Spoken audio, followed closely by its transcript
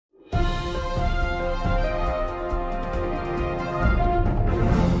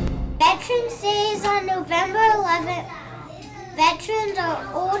Veterans Day is on November 11th. Veterans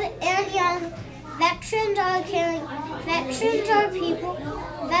are old and young. Veterans are caring. Veterans are people.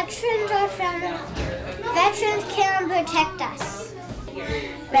 Veterans are family. Veterans can protect us.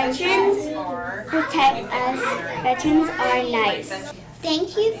 Veterans protect us. Veterans are nice.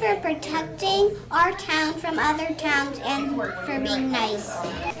 Thank you for protecting our town from other towns and for being nice.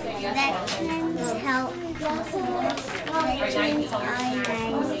 Veterans help us. Veterans are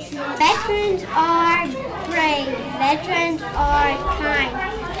nice. Veterans are brave. Veterans are kind.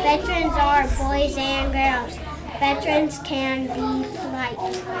 Veterans are boys and girls. Veterans can be polite.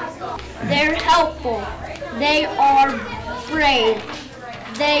 They're helpful. They are brave.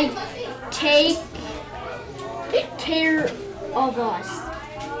 They take care of us.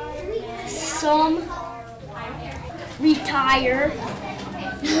 Some retire.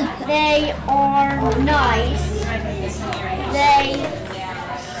 They are nice. They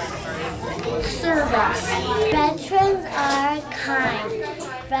serve us. Veterans are kind.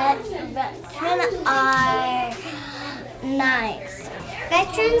 Veterans are nice.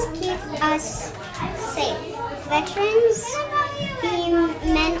 Veterans keep us safe. Veterans be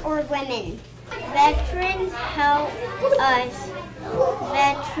men or women. Veterans help us.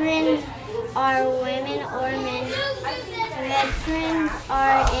 Veterans are women or men. Veterans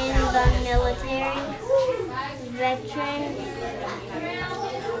are in the military. Veterans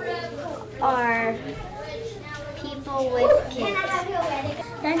are people with kids.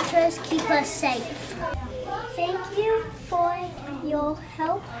 Veterans keep us safe. Thank you for your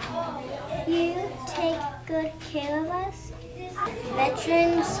help. You take good care of us.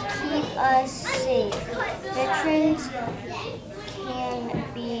 Veterans keep us safe. Veterans can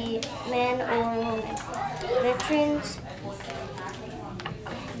be men or women. Veterans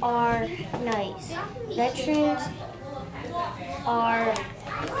are nice. Veterans are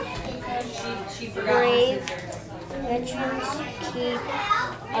brave. Veterans keep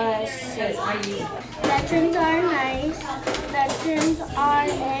us safe. Veterans are nice. Veterans are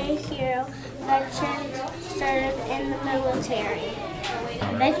a hero. Veterans serve in the military.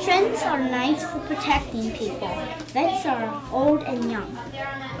 Veterans are nice for protecting people. Vets are old and young.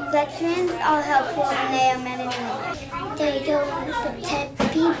 Veterans are helpful and they are men and women. They don't protect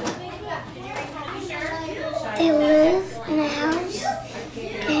people. They live in a house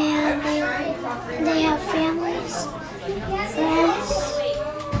and they have families, friends,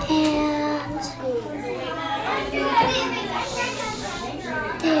 and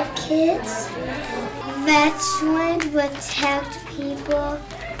they have kids. Veterans protect people.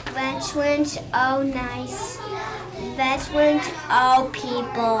 Veterans are nice. Veterans are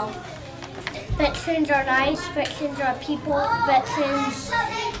people. Veterans are nice. Veterans are people. Veterans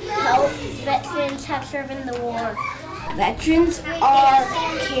help. Veterans have served in the war. Veterans are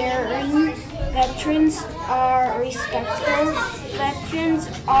caring. Veterans are respectful. Veterans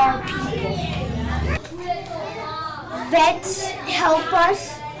are people. Vets help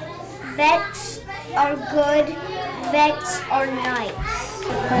us. Vets are good. Vets are nice.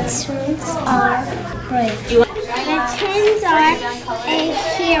 Veterans are brave. Veterans are a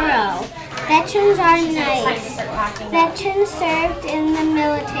hero. Veterans are nice. Veterans served in the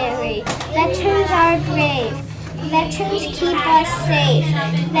military. Veterans are brave. Veterans keep us safe.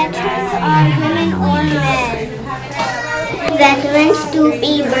 Veterans are women or men. Veterans to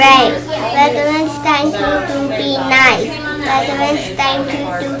be brave. Veterans thank you to be nice. Veterans thank you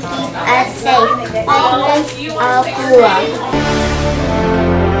to keep us safe. Veterans are poor.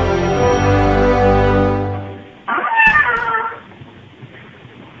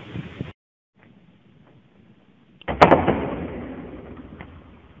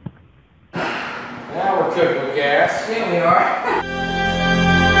 Now we're cooking with gas. Yeah, we are.